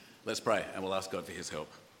Let's pray and we'll ask God for his help.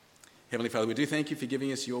 Heavenly Father, we do thank you for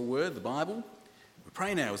giving us your word, the Bible. We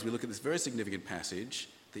pray now as we look at this very significant passage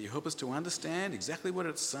that you help us to understand exactly what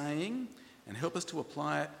it's saying and help us to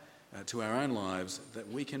apply it to our own lives, that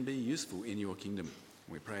we can be useful in your kingdom.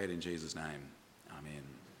 We pray it in Jesus' name. Amen.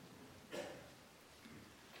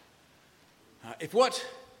 If what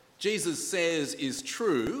Jesus says is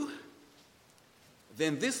true,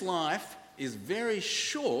 then this life is very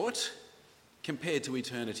short compared to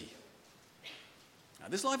eternity. Now,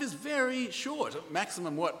 this life is very short,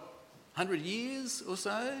 maximum 100 years or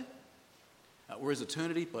so? Whereas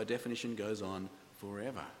eternity, by definition, goes on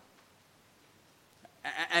forever.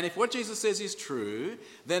 And if what Jesus says is true,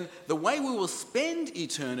 then the way we will spend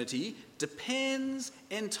eternity depends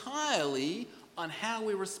entirely on how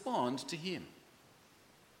we respond to him.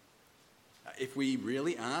 If we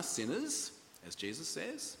really are sinners, as Jesus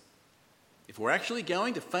says, if we're actually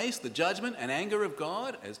going to face the judgment and anger of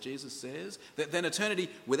God, as Jesus says, then eternity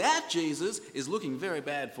without Jesus is looking very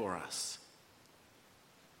bad for us.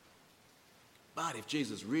 But if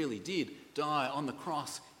Jesus really did die on the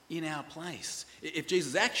cross in our place, if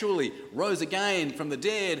Jesus actually rose again from the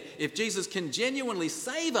dead, if Jesus can genuinely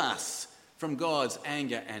save us from God's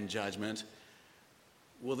anger and judgment,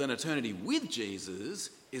 well, then eternity with Jesus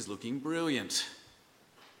is looking brilliant.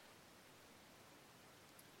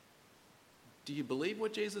 Do you believe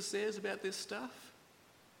what Jesus says about this stuff?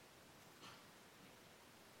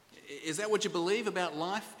 Is that what you believe about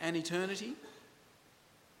life and eternity?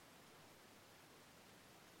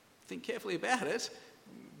 Think carefully about it,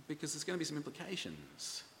 because there's going to be some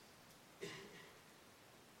implications.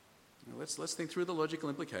 Now let's think through the logical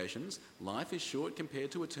implications. Life is short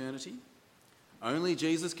compared to eternity. Only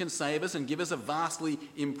Jesus can save us and give us a vastly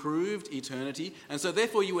improved eternity. And so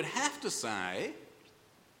therefore you would have to say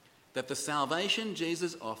that the salvation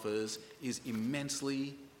Jesus offers is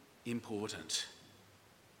immensely important.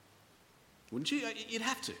 Wouldn't you? You'd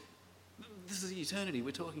have to. This is the eternity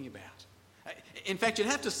we're talking about. In fact, you'd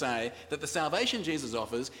have to say that the salvation Jesus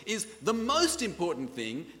offers is the most important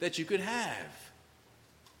thing that you could have.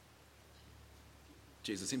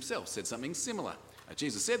 Jesus himself said something similar.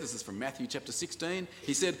 Jesus said, this is from Matthew chapter 16,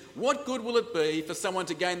 he said, "What good will it be for someone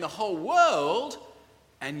to gain the whole world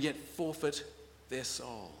and yet forfeit their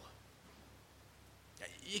soul?"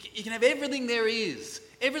 You can have everything there is,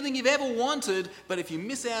 everything you've ever wanted, but if you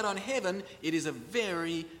miss out on heaven, it is a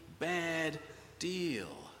very bad deal.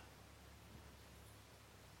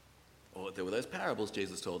 Or there were those parables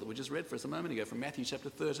Jesus told that we just read for us a moment ago from Matthew chapter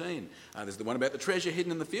 13. There's the one about the treasure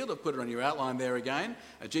hidden in the field. I've put it on your outline there again.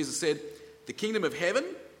 Jesus said, the kingdom of heaven,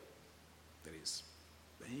 that is,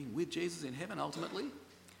 being with Jesus in heaven ultimately,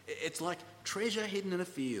 it's like treasure hidden in a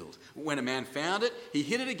field. When a man found it, he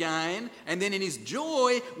hid it again, and then in his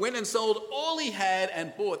joy went and sold all he had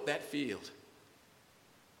and bought that field.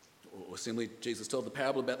 Or similarly, Jesus told the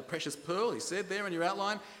parable about the precious pearl. He said there in your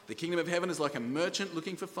outline, the kingdom of heaven is like a merchant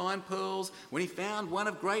looking for fine pearls. When he found one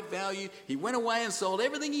of great value, he went away and sold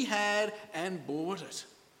everything he had and bought it.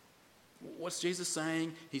 What's Jesus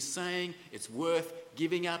saying? He's saying it's worth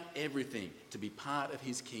giving up everything to be part of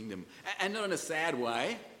his kingdom. And not in a sad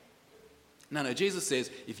way. No, Jesus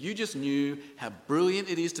says, if you just knew how brilliant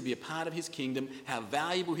it is to be a part of his kingdom, how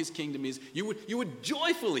valuable his kingdom is, you would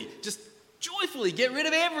joyfully get rid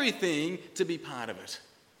of everything to be part of it.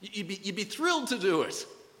 You'd be thrilled to do it.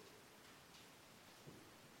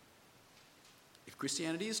 If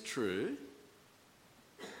Christianity is true,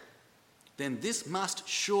 then this must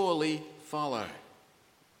surely follow.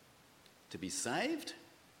 To be saved,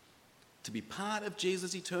 to be part of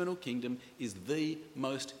Jesus' eternal kingdom is the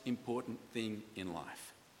most important thing in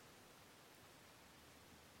life.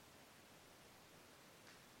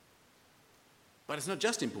 But it's not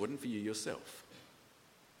just important for you yourself.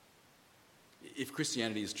 If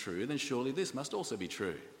Christianity is true, then surely this must also be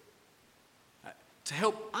true. To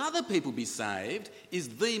help other people be saved is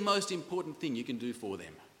the most important thing you can do for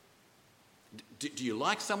them. Do you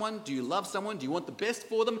like someone? Do you love someone? Do you want the best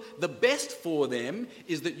for them? The best for them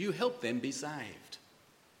is that you help them be saved.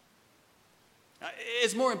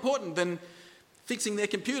 It's more important than fixing their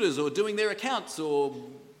computers or doing their accounts or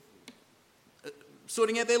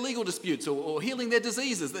sorting out their legal disputes or healing their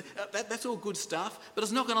diseases. That's all good stuff, but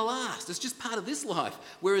it's not going to last. It's just part of this life.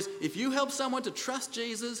 Whereas if you help someone to trust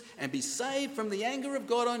Jesus and be saved from the anger of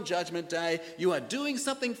God on Judgment Day, you are doing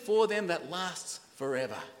something for them that lasts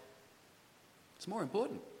forever. It's more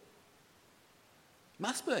important.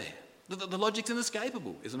 Must be. The logic's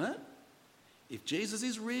inescapable, isn't it? If Jesus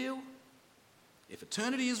is real, if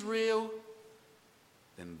eternity is real,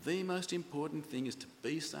 then the most important thing is to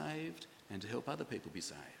be saved and to help other people be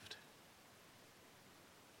saved.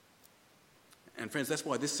 And friends, that's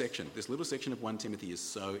why this little section of 1 Timothy is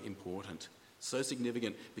so important, so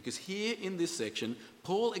significant, because here in this section,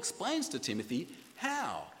 Paul explains to Timothy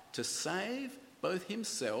how to save both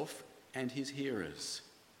himself and his hearers.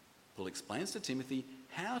 Paul explains to Timothy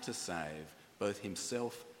how to save both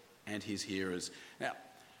himself and his hearers. Now,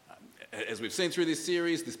 as we've seen through this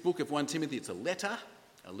series, this book of 1 Timothy, it's a letter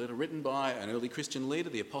written by an early Christian leader,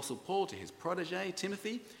 the Apostle Paul, to his protege,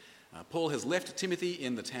 Timothy. Paul has left Timothy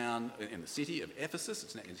in the city of Ephesus,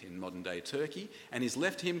 it's in modern-day Turkey, and he's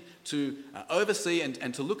left him to oversee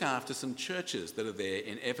and to look after some churches that are there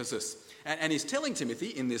in Ephesus. And he's telling Timothy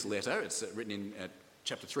in this letter, it's written in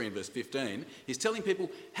chapter 3 and verse 15, he's telling people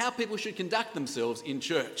how people should conduct themselves in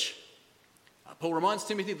church. Paul reminds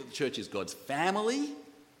Timothy that the church is God's family,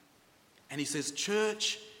 and he says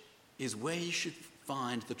church is where you should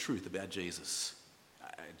find the truth about Jesus.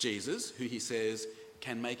 Jesus, who he says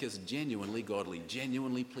can make us genuinely godly,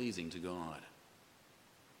 genuinely pleasing to God.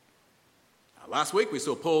 Last week we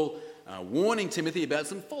saw Paul warning Timothy about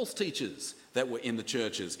some false teachers that were in the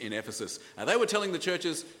churches in Ephesus. They were telling the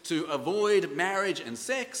churches to avoid marriage and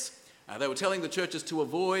sex. They were telling the churches to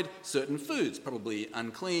avoid certain foods, probably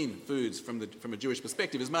unclean foods from a Jewish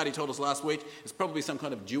perspective. As Marty told us last week, it's probably some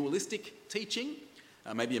kind of dualistic teaching,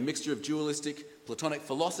 maybe a mixture of dualistic Platonic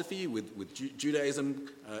philosophy with Judaism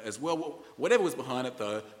as well. Whatever was behind it,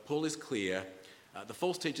 though, Paul is clear. The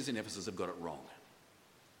false teachers in Ephesus have got it wrong.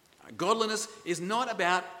 Godliness is not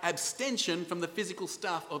about abstention from the physical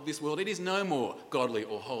stuff of this world. It is no more godly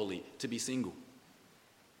or holy to be single.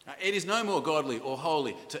 It is no more godly or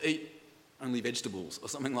holy to eat only vegetables or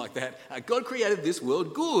something like that. God created this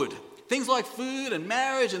world good. Things like food and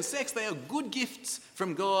marriage and sex, they are good gifts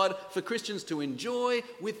from God for Christians to enjoy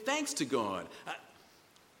with thanks to God.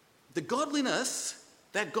 The godliness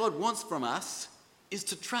that God wants from us is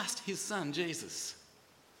to trust his Son, Jesus.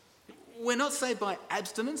 We're not saved by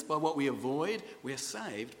abstinence, by what we avoid. We're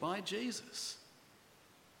saved by Jesus.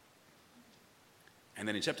 And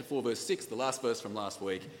then in chapter 4, verse 6, the last verse from last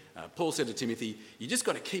week, Paul said to Timothy, you just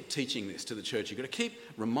got to keep teaching this to the church. You've got to keep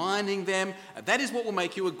reminding them. That is what will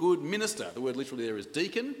make you a good minister. The word literally there is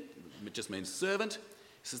deacon. It just means servant.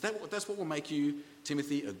 He says that's what will make you,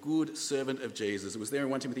 Timothy, a good servant of Jesus. It was there in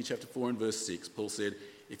 1 Timothy chapter 4 and verse 6. Paul said,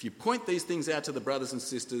 if you point these things out to the brothers and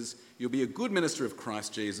sisters, you'll be a good minister of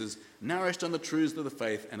Christ Jesus, nourished on the truths of the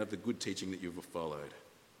faith and of the good teaching that you've followed.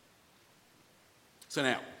 So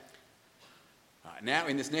now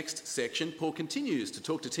in this next section, Paul continues to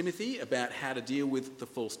talk to Timothy about how to deal with the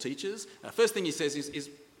false teachers. First thing he says is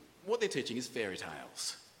what they're teaching is fairy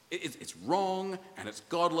tales. It's wrong and it's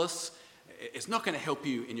godless. It's not going to help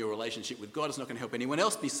you in your relationship with God. It's not going to help anyone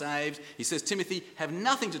else be saved. He says, Timothy, have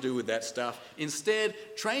nothing to do with that stuff. Instead,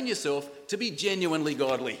 train yourself to be genuinely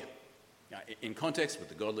godly. In context with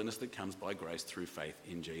the godliness that comes by grace through faith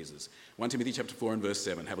in Jesus. 1 Timothy chapter 4 and verse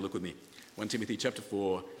 7. Have a look with me. 1 Timothy chapter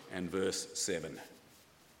 4 and verse 7. He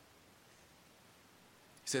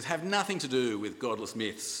says, have nothing to do with godless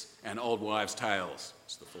myths and old wives' tales.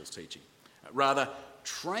 It's the false teaching. Rather,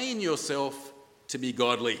 train yourself to be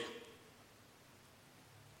godly.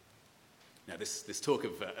 Now, this talk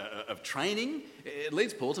of training, it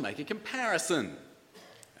leads Paul to make a comparison.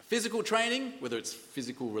 Physical training, whether it's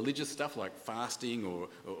physical religious stuff like fasting or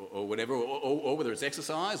whatever, or whether it's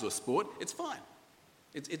exercise or sport, it's fine.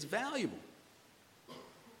 It's valuable.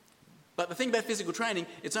 But the thing about physical training,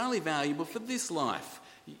 it's only valuable for this life.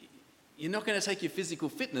 You're not going to take your physical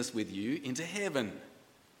fitness with you into heaven.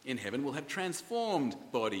 In heaven, we'll have transformed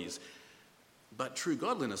bodies. But true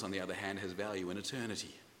godliness, on the other hand, has value in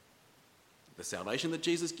eternity. The salvation that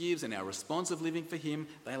Jesus gives and our response of living for him,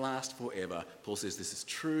 they last forever. Paul says this is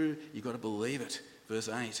true. You've got to believe it. Verse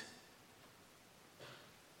 8.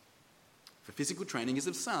 For physical training is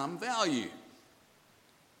of some value,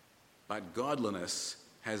 but godliness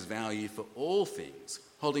has value for all things,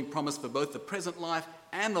 holding promise for both the present life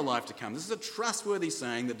and the life to come. This is a trustworthy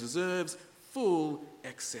saying that deserves full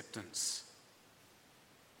acceptance.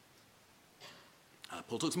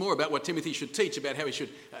 Paul talks more about what Timothy should teach, about how he should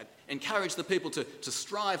encourage the people to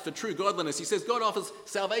strive for true godliness. He says God offers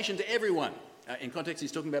salvation to everyone. In context,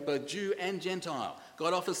 he's talking about both Jew and Gentile.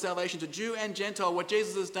 God offers salvation to Jew and Gentile. What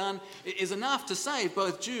Jesus has done is enough to save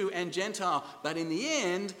both Jew and Gentile. But in the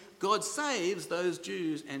end, God saves those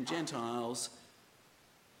Jews and Gentiles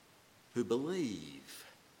who believe,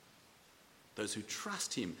 those who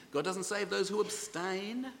trust him. God doesn't save those who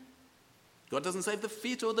abstain. God doesn't save the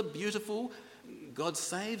fit or the beautiful. God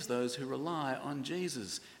saves those who rely on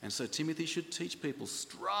Jesus. And so Timothy should teach people,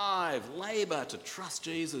 strive, labour to trust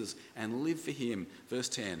Jesus and live for him. Verse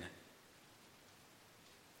 10.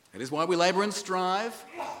 That is why we labour and strive,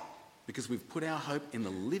 because we've put our hope in the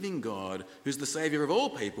living God, who's the Saviour of all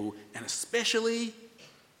people, and especially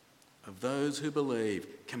of those who believe.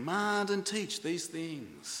 Command and teach these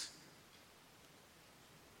things.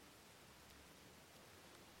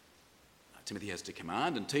 Timothy has to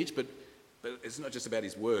command and teach, but it's not just about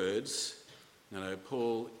his words. No,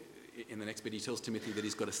 Paul, in the next bit, he tells Timothy that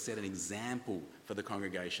he's got to set an example for the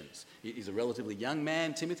congregations. He's a relatively young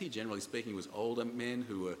man, Timothy. Generally speaking, he was older men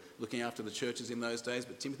who were looking after the churches in those days,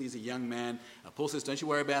 but Timothy's a young man. Paul says, don't you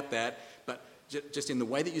worry about that, but just in the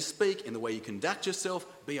way that you speak, in the way you conduct yourself,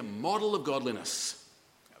 be a model of godliness.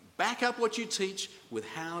 Back up what you teach with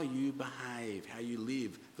how you behave, how you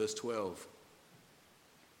live. Verse 12.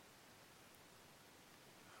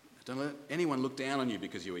 Don't let anyone look down on you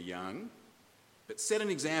because you are young, but set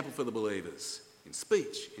an example for the believers in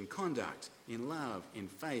speech, in conduct, in love, in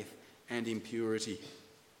faith, and in purity.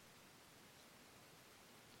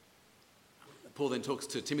 Paul then talks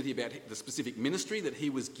to Timothy about the specific ministry that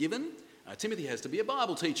he was given. Timothy has to be a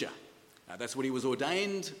Bible teacher. That's what he was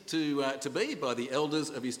ordained to be by the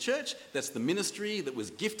elders of his church. That's the ministry that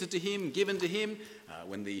was gifted to him, given to him.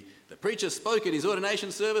 When the preacher spoke at his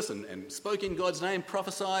ordination service and spoke in God's name,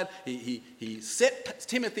 prophesied, he set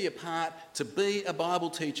Timothy apart to be a Bible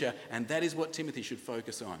teacher, and that is what Timothy should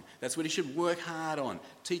focus on. That's what he should work hard on,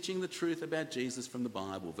 teaching the truth about Jesus from the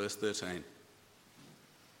Bible. Verse 13.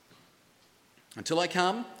 Until I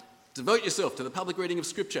come, devote yourself to the public reading of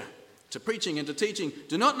Scripture, to preaching and to teaching.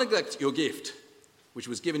 Do not neglect your gift, which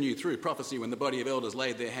was given you through prophecy when the body of elders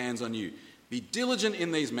laid their hands on you. Be diligent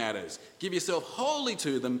in these matters. Give yourself wholly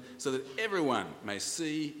to them so that everyone may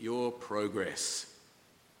see your progress.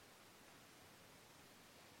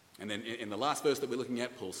 And then in the last verse that we're looking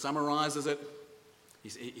at, Paul summarises it.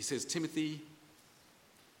 He says, Timothy,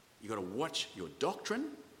 you've got to watch your doctrine.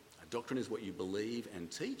 A doctrine is what you believe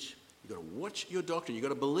and teach. You've got to watch your doctrine. You've got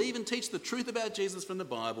to believe and teach the truth about Jesus from the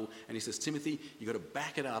Bible. And he says, Timothy, you've got to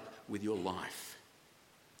back it up with your life.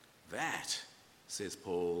 That, says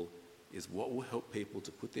Paul, is what will help people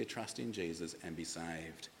to put their trust in Jesus and be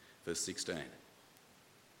saved. Verse 16.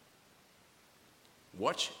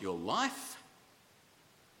 Watch your life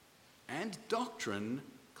and doctrine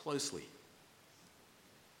closely.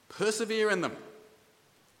 Persevere in them,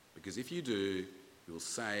 because if you do, you'll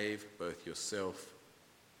save both yourself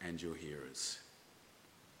and your hearers.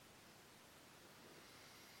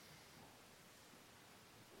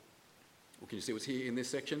 Well, can you see what's here in this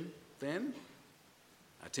section then?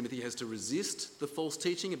 Timothy has to resist the false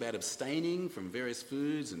teaching about abstaining from various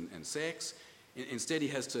foods and sex. Instead, he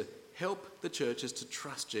has to help the churches to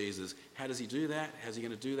trust Jesus. How does he do that? How's he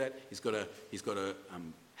going to do that? He's got to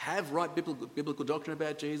have right biblical doctrine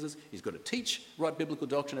about Jesus. He's got to teach right biblical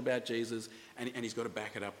doctrine about Jesus, and he's got to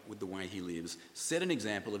back it up with the way he lives. Set an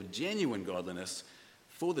example of genuine godliness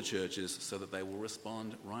for the churches so that they will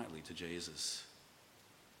respond rightly to Jesus.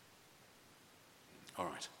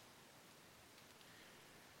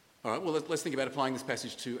 All right, well, let's think about applying this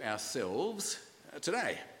passage to ourselves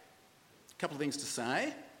today. A couple of things to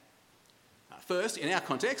say. First, in our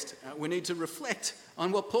context, we need to reflect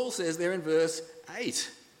on what Paul says there in verse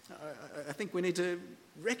 8. I think we need to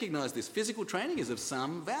recognise this. Physical training is of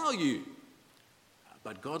some value,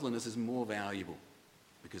 but godliness is more valuable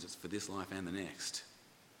because it's for this life and the next.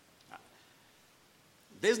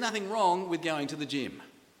 There's nothing wrong with going to the gym.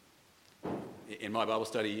 In my Bible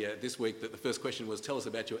study this week, the first question was, tell us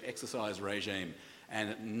about your exercise regime.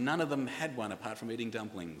 And none of them had one apart from eating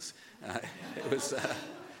dumplings.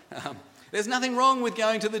 There's nothing wrong with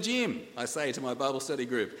going to the gym, I say to my Bible study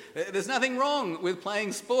group. There's nothing wrong with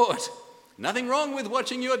playing sport. Nothing wrong with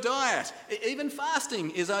watching your diet. Even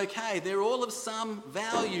fasting is okay. They're all of some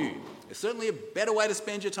value. There's certainly a better way to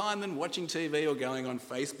spend your time than watching TV or going on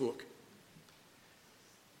Facebook.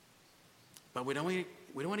 But we don't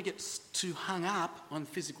want to get too hung up on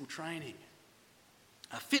physical training.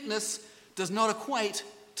 Fitness does not equate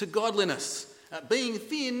to godliness. Being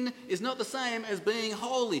thin is not the same as being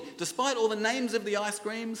holy. Despite all the names of the ice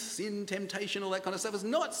creams, sin, temptation, all that kind of stuff, it's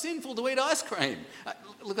not sinful to eat ice cream.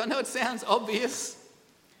 Look, I know it sounds obvious,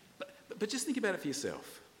 but just think about it for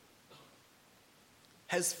yourself.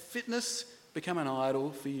 Has fitness become an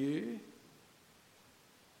idol for you?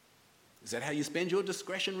 Is that how you spend your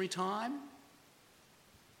discretionary time?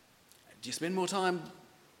 Do you spend more time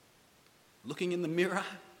looking in the mirror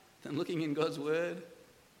than looking in God's word?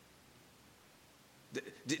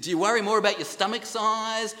 Do you worry more about your stomach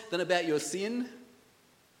size than about your sin?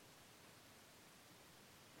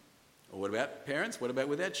 Or what about parents? What about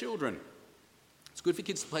with our children? It's good for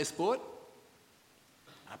kids to play sport,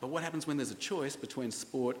 but what happens when there's a choice between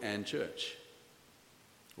sport and church?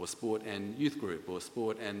 or sport and youth group, or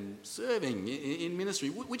sport and serving in ministry?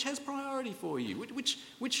 Which has priority for you?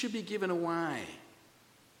 Which should be given away?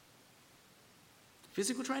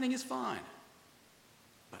 Physical training is fine,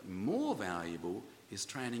 but more valuable is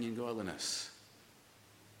training in godliness.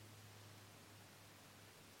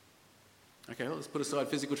 Okay, well, let's put aside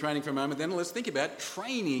physical training for a moment then. Let's think about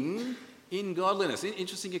training in godliness.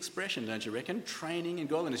 Interesting expression, don't you reckon? Training in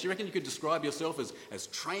godliness. You reckon you could describe yourself as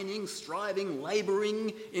training, striving,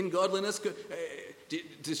 labouring in godliness?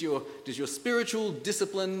 Does your spiritual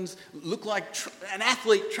disciplines look like an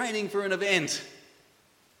athlete training for an event?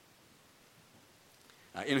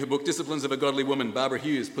 In her book, Disciplines of a Godly Woman, Barbara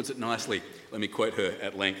Hughes puts it nicely. Let me quote her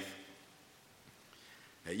at length.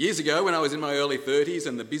 Years ago, when I was in my early 30s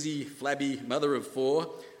and the busy, flabby mother of 4,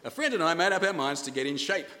 a friend and I made up our minds to get in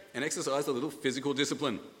shape and exercise a little physical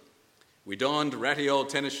discipline. We donned ratty old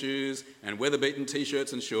tennis shoes and weather-beaten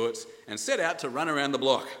t-shirts and shorts and set out to run around the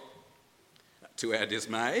block. To our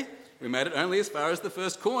dismay, we made it only as far as the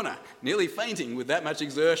first corner, nearly fainting with that much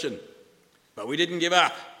exertion. But we didn't give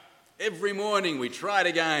up. Every morning we tried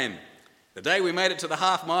again. The day we made it to the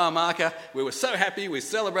half-mile marker, we were so happy we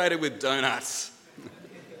celebrated with donuts.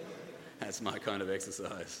 That's my kind of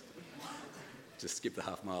exercise. Just skip the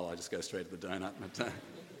half mile, I just go straight to the donut.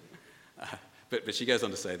 But she goes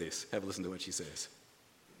on to say this. Have a listen to what she says.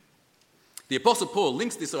 The Apostle Paul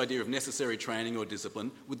links this idea of necessary training or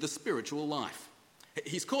discipline with the spiritual life.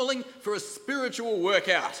 He's calling for a spiritual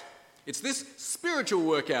workout. It's this spiritual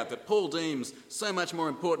workout that Paul deems so much more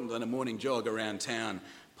important than a morning jog around town.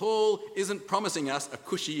 Paul isn't promising us a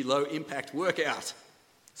cushy, low-impact workout.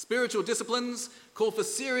 Spiritual disciplines call for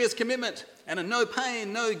serious commitment and a no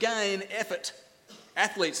pain, no gain effort.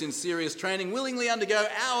 Athletes in serious training willingly undergo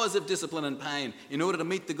hours of discipline and pain in order to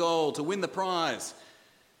meet the goal, to win the prize.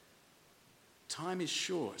 Time is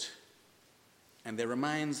short, and there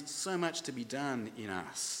remains so much to be done in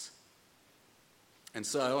us. And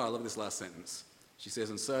so, I love this last sentence. She says,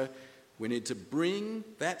 and so we need to bring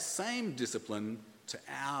that same discipline to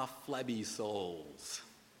our flabby souls.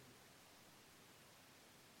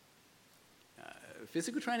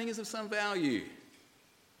 Physical training is of some value,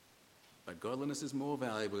 but godliness is more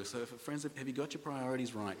valuable. So, friends, have you got your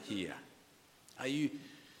priorities right here? Are you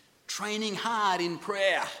training hard in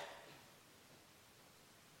prayer?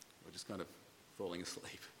 Or just kind of falling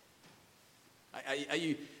asleep?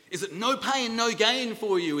 Is it no pain, no gain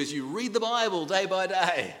for you as you read the Bible day by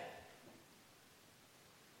day?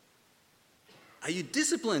 Are you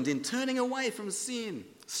disciplined in turning away from sin,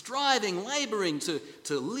 striving, labouring to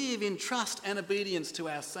live in trust and obedience to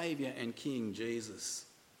our Saviour and King Jesus?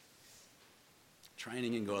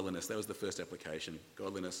 Training in godliness, that was the first application.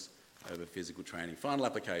 Godliness over physical training. Final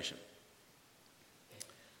application.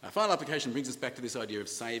 Our final application brings us back to this idea of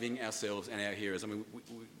saving ourselves and our hearers. I mean,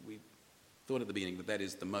 we thought at the beginning that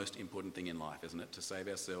is the most important thing in life, isn't it? To save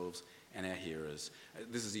ourselves and our hearers.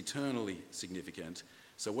 This is eternally significant.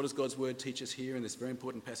 So what does God's word teach us here in this very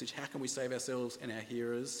important passage? How can we save ourselves and our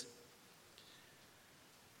hearers?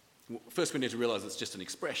 Well, first, we need to realise it's just an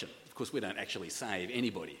expression. Of course, we don't actually save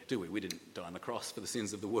anybody, do we? We didn't die on the cross for the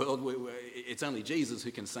sins of the world. It's only Jesus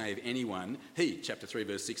who can save anyone. He, chapter 3,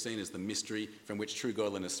 verse 16, is the mystery from which true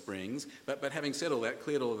godliness springs. But having said all that,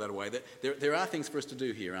 cleared all of that away, there are things for us to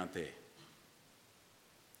do here, aren't there?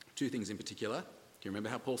 Two things in particular. Do you remember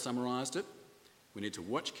how Paul summarised it? We need to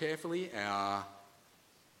watch carefully our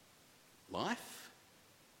life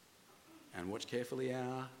and watch carefully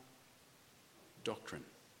our doctrine.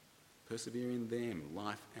 Persevere in them,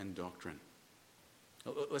 life and doctrine.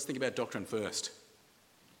 Let's think about doctrine first.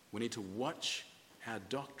 We need to watch our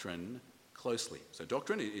doctrine closely. So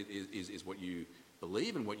doctrine is what you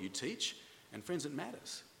believe and what you teach. And friends, it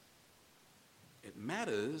matters. It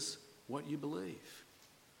matters what you believe.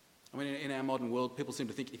 I mean, in our modern world, people seem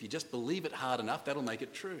to think if you just believe it hard enough, that'll make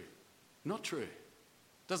it true. Not true.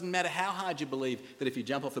 Doesn't matter how hard you believe that if you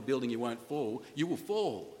jump off a building you won't fall, you will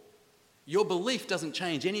fall. Your belief doesn't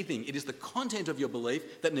change anything. It is the content of your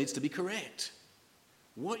belief that needs to be correct.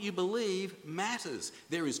 What you believe matters.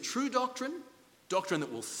 There is true doctrine, doctrine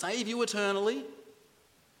that will save you eternally,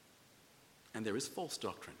 and there is false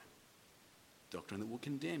doctrine, doctrine that will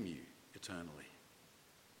condemn you eternally.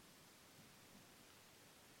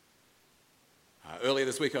 Earlier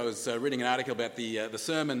this week I was reading an article about the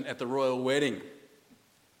sermon at the royal wedding. I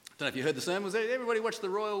don't know if you heard the sermon. Everybody watched the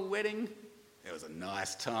royal wedding? It was a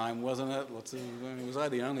nice time, wasn't it? Was I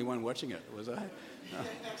the only one watching it? Was I? Oh,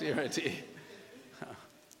 dear, oh dear. Oh.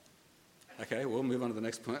 Okay, we'll move on to the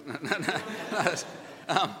next point.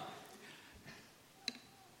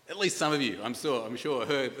 At least some of you, I'm sure,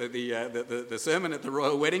 heard the sermon at the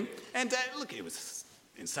royal wedding. And look, it was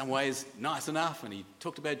in some ways nice enough, and he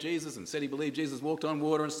talked about Jesus and said he believed Jesus walked on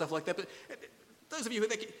water and stuff like that. But those of you who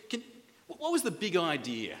what was the big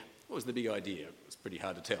idea? What was the big idea? It was pretty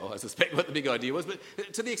hard to tell, I suspect, what the big idea was. But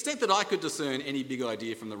to the extent that I could discern any big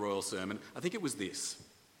idea from the royal sermon, I think it was this.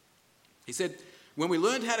 He said, when we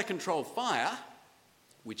learned how to control fire,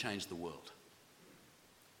 we changed the world.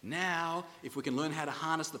 Now, if we can learn how to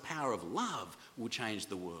harness the power of love, we'll change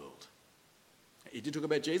the world. He did talk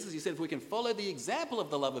about Jesus. He said if we can follow the example of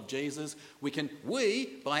the love of Jesus, we,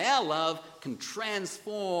 by our love, can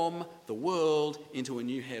transform the world into a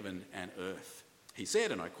new heaven and earth. He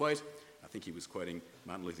said, and I quote, I think he was quoting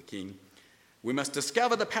Martin Luther King, we must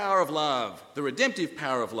discover the power of love, the redemptive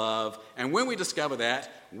power of love, and when we discover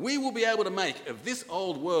that, we will be able to make of this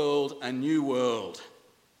old world a new world.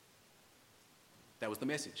 That was the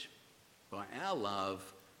message. By our love,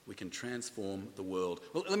 we can transform the world.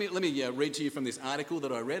 Well, let me read to you from this article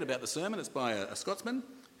that I read about the sermon. It's by a Scotsman,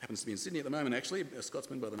 happens to be in Sydney at the moment actually, a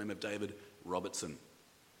Scotsman by the name of David Robertson.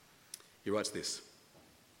 He writes this.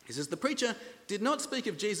 He says, the preacher did not speak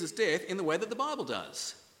of Jesus' death in the way that the Bible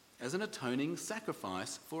does, as an atoning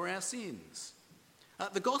sacrifice for our sins.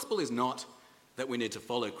 The gospel is not that we need to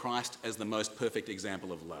follow Christ as the most perfect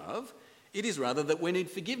example of love. It is rather that we need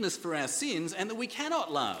forgiveness for our sins and that we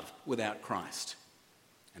cannot love without Christ.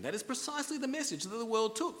 And that is precisely the message that the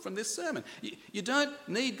world took from this sermon. You don't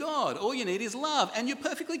need God. All you need is love, and you're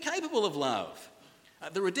perfectly capable of love.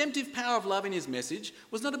 The redemptive power of love in his message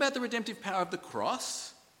was not about the redemptive power of the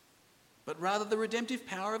cross, but rather the redemptive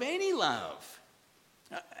power of any love.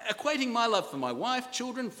 Equating my love for my wife,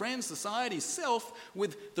 children, friends, society, self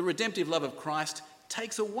with the redemptive love of Christ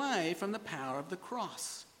takes away from the power of the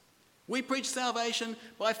cross. We preach salvation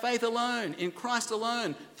by faith alone, in Christ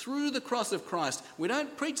alone, through the cross of Christ. We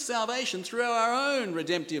don't preach salvation through our own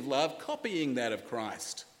redemptive love, copying that of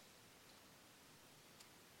Christ.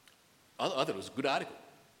 I thought it was a good article,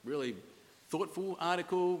 really thoughtful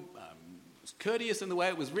article. It was courteous in the way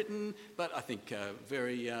it was written, but I think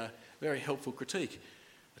very helpful critique.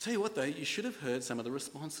 I tell you what though, you should have heard some of the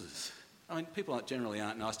responses. I mean, people generally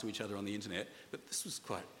aren't nice to each other on the internet, but this was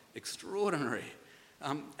quite extraordinary.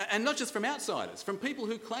 And not just from outsiders, from people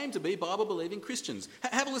who claim to be Bible-believing Christians.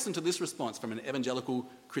 Have a listen to this response from an evangelical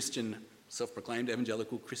Christian, self-proclaimed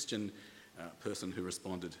evangelical Christian person who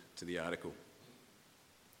responded to the article.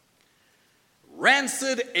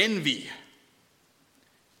 Rancid envy.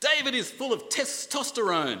 David is full of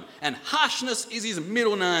testosterone and harshness is his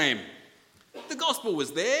middle name. The gospel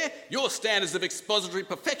was there. Your standards of expository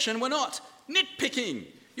perfection were not. Nitpicking.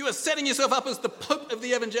 You are setting yourself up as the Pope of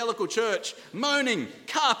the evangelical church, moaning,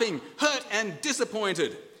 carping, hurt and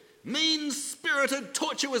disappointed. Mean-spirited,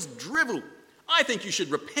 tortuous drivel. I think you should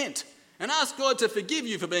repent and ask God to forgive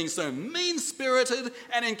you for being so mean-spirited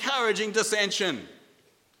and encouraging dissension.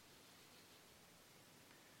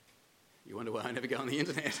 You wonder why I never go on the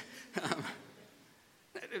internet.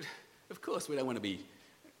 Of course, we don't want to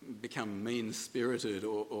become mean-spirited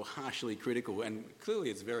or harshly critical, and clearly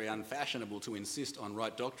it's very unfashionable to insist on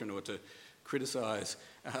right doctrine or to criticise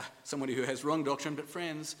somebody who has wrong doctrine. But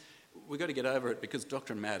friends, we've got to get over it because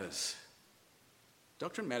doctrine matters.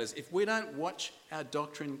 Doctrine matters. If we don't watch our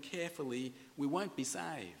doctrine carefully, we won't be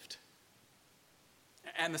saved.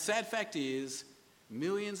 And the sad fact is,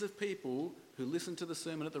 millions of people who listened to the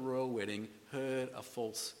sermon at the royal wedding heard a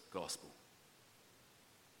false gospel.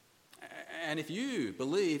 And if you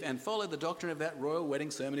believe and follow the doctrine of that royal wedding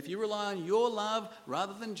sermon, if you rely on your love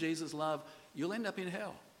rather than Jesus' love, you'll end up in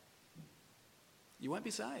hell. You won't be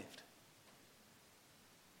saved.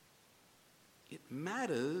 It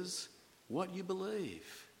matters what you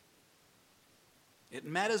believe. It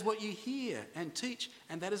matters what you hear and teach,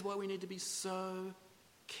 and that is why we need to be so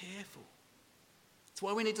careful. It's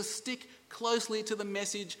why we need to stick closely to the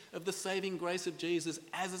message of the saving grace of Jesus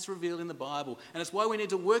as it's revealed in the Bible. And it's why we need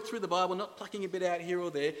to work through the Bible, not plucking a bit out here or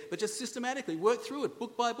there, but just systematically work through it,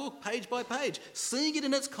 book by book, page by page, seeing it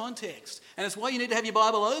in its context. And it's why you need to have your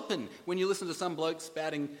Bible open when you listen to some bloke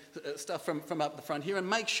spouting stuff from up the front here, and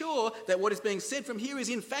make sure that what is being said from here is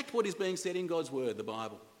in fact what is being said in God's Word, the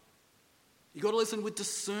Bible. You've got to listen with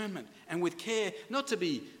discernment and with care, not to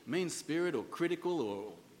be mean-spirited or critical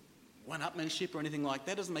or one-upmanship or anything like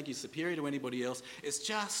that. It doesn't make you superior to anybody else. It's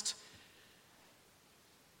just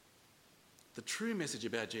the true message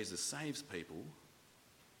about Jesus saves people,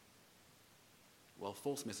 while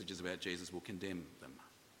false messages about Jesus will condemn them.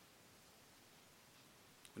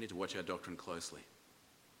 We need to watch our doctrine closely.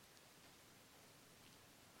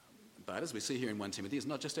 But as we see here in 1 Timothy, it's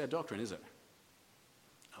not just our doctrine, is it?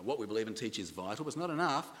 What we believe and teach is vital, but it's not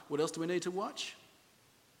enough. What else do we need to watch?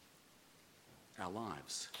 Our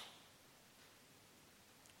lives.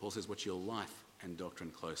 Paul says, watch your life and doctrine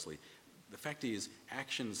closely. The fact is,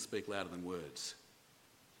 actions speak louder than words.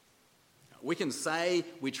 We can say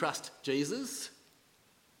we trust Jesus,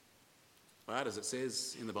 but as it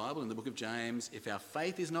says in the Bible, in the book of James, if our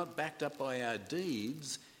faith is not backed up by our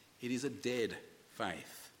deeds, it is a dead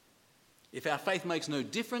faith. If our faith makes no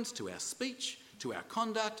difference to our speech, to our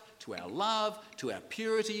conduct, to our love, to our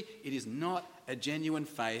purity, it is not a genuine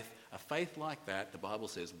faith. A faith like that, the Bible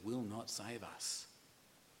says, will not save us.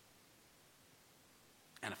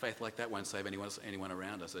 And a faith like that won't save anyone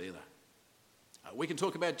around us either. We can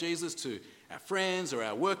talk about Jesus to our friends or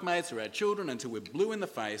our workmates or our children until we're blue in the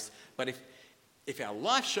face, but if our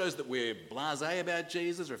life shows that we're blasé about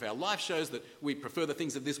Jesus, or if our life shows that we prefer the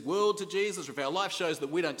things of this world to Jesus, or if our life shows that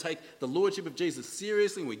we don't take the lordship of Jesus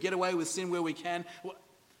seriously and we get away with sin where we can, well,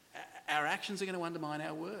 our actions are going to undermine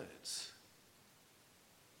our words.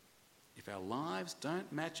 If our lives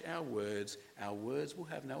don't match our words will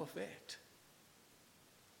have no effect.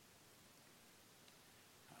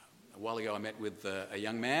 A while ago I met with a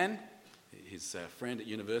young man. His friend at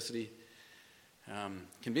university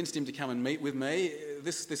convinced him to come and meet with me.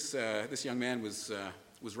 This young man was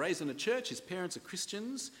raised in a church. His parents are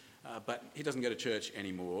Christians, but he doesn't go to church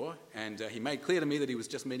anymore. And he made clear to me that he was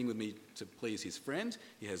just meeting with me to please his friend.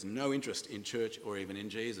 He has no interest in church or even in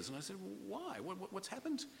Jesus. And I said, well, why? What's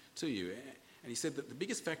happened to you? And he said that the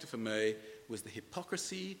biggest factor for me was the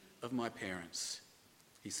hypocrisy of my parents.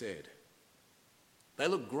 He said, they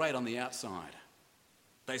look great on the outside.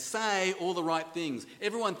 They say all the right things.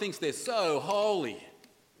 Everyone thinks they're so holy.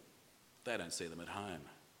 They don't see them at home.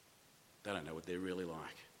 They don't know what they're really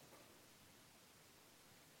like.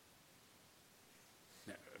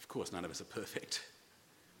 Now, of course, none of us are perfect.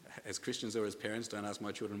 As Christians or as parents, don't ask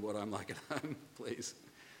my children what I'm like at home, please.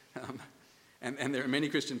 And there are many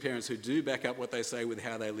Christian parents who do back up what they say with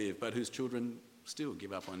how they live, but whose children still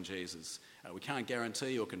give up on Jesus. We can't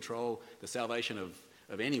guarantee or control the salvation of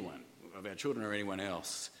anyone, of our children or anyone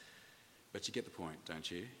else. But you get the point, don't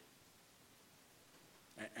you?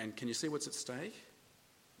 And can you see what's at stake?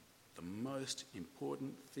 The most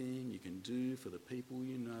important thing you can do for the people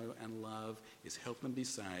you know and love is help them be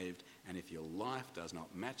saved. And if your life does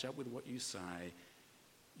not match up with what you say,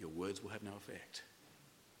 your words will have no effect.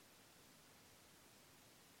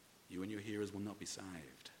 You and your hearers will not be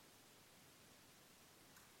saved.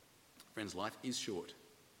 Friends, life is short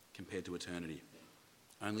compared to eternity.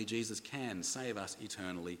 Only Jesus can save us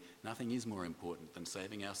eternally. Nothing is more important than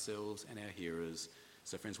saving ourselves and our hearers.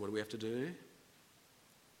 So friends, what do we have to do?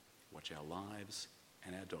 Watch our lives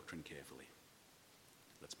and our doctrine carefully.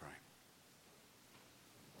 Let's pray.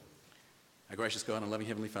 Our gracious God and loving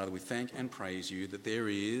Heavenly Father, we thank and praise you that there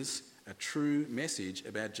is a true message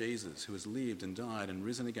about Jesus who has lived and died and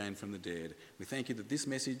risen again from the dead. We thank you that this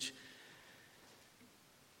message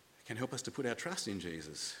can help us to put our trust in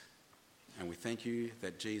Jesus. And we thank you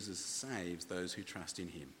that Jesus saves those who trust in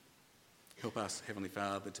him. Help us, Heavenly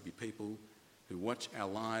Father, to be people who watch our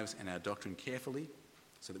lives and our doctrine carefully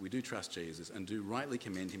so that we do trust Jesus and do rightly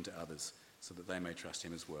commend him to others so that they may trust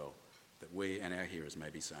him as well, that we and our hearers may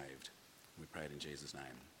be saved. We pray it in Jesus' name.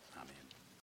 Amen.